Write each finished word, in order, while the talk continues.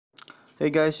Hey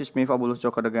guys, it's me Fabulous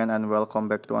Joker again and welcome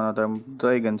back to another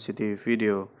Dragon City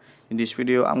video. In this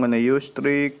video, I'm gonna use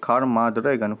 3 Karma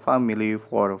Dragon family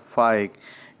for fight.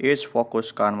 It's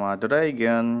Focus Karma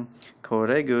Dragon,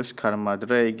 Courageous Karma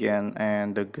Dragon,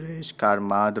 and the Grace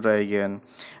Karma Dragon.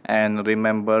 And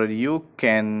remember, you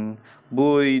can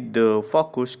buy the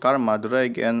Focus Karma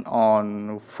Dragon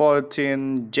on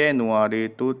 14 January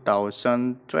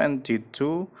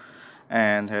 2022.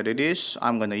 And here it is.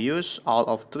 I'm gonna use all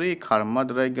of 3 Karma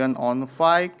Dragon on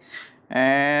 5.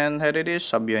 And here it is.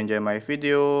 Hope you enjoy my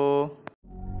video.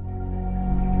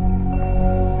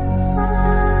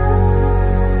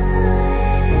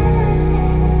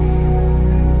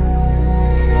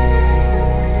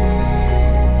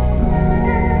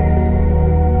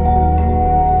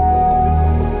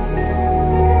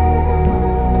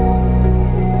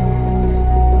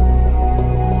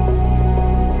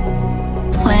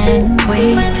 When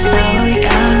we were so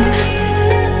young,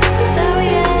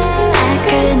 I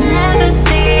could never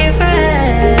see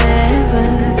forever.